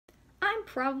I'm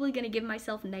probably going to give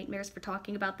myself nightmares for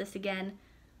talking about this again,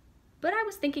 but I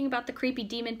was thinking about the creepy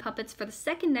demon puppets for the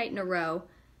second night in a row,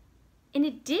 and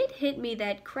it did hit me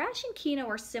that Crash and Kino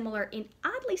are similar in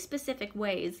oddly specific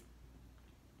ways.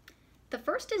 The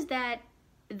first is that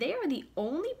they are the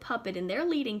only puppet in their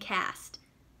leading cast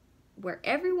where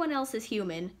everyone else is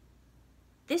human.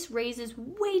 This raises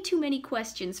way too many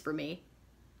questions for me.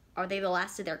 Are they the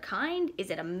last of their kind? Is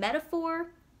it a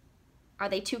metaphor? Are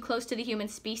they too close to the human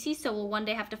species so we'll one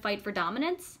day have to fight for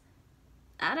dominance?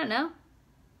 I don't know.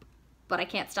 But I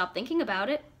can't stop thinking about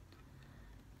it.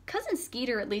 Cousin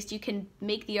Skeeter, at least you can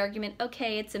make the argument,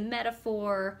 okay, it's a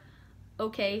metaphor.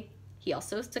 Okay, he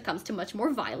also succumbs to much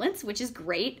more violence, which is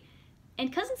great.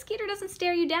 And Cousin Skeeter doesn't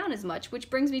stare you down as much, which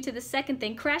brings me to the second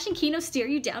thing. Crash and Kino stare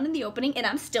you down in the opening, and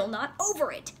I'm still not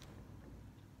over it.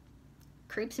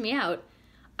 Creeps me out.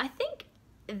 I think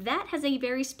that has a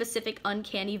very specific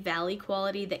uncanny valley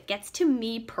quality that gets to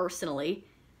me personally,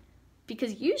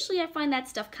 because usually I find that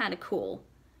stuff kind of cool.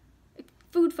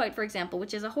 Food Fight, for example,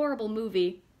 which is a horrible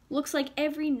movie, looks like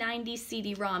every 90s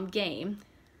CD-ROM game,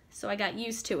 so I got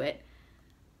used to it.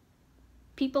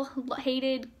 People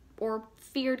hated or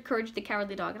feared Courage the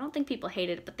Cowardly Dog. I don't think people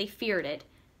hated it, but they feared it.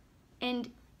 And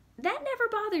that never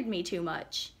bothered me too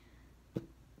much.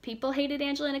 People hated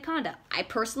Angela Anaconda. I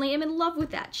personally am in love with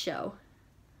that show.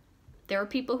 There are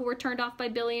people who were turned off by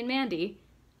Billy and Mandy.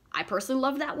 I personally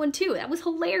love that one too. That was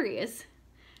hilarious.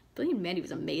 Billy and Mandy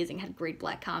was amazing, had great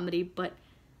black comedy, but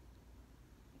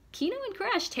Kino and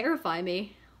Crash terrify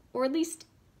me, or at least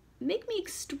make me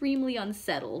extremely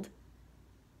unsettled.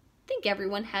 I think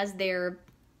everyone has their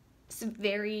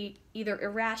very either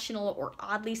irrational or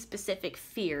oddly specific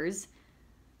fears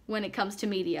when it comes to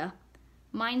media.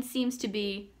 Mine seems to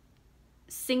be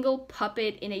single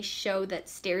puppet in a show that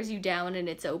stares you down in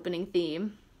its opening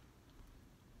theme.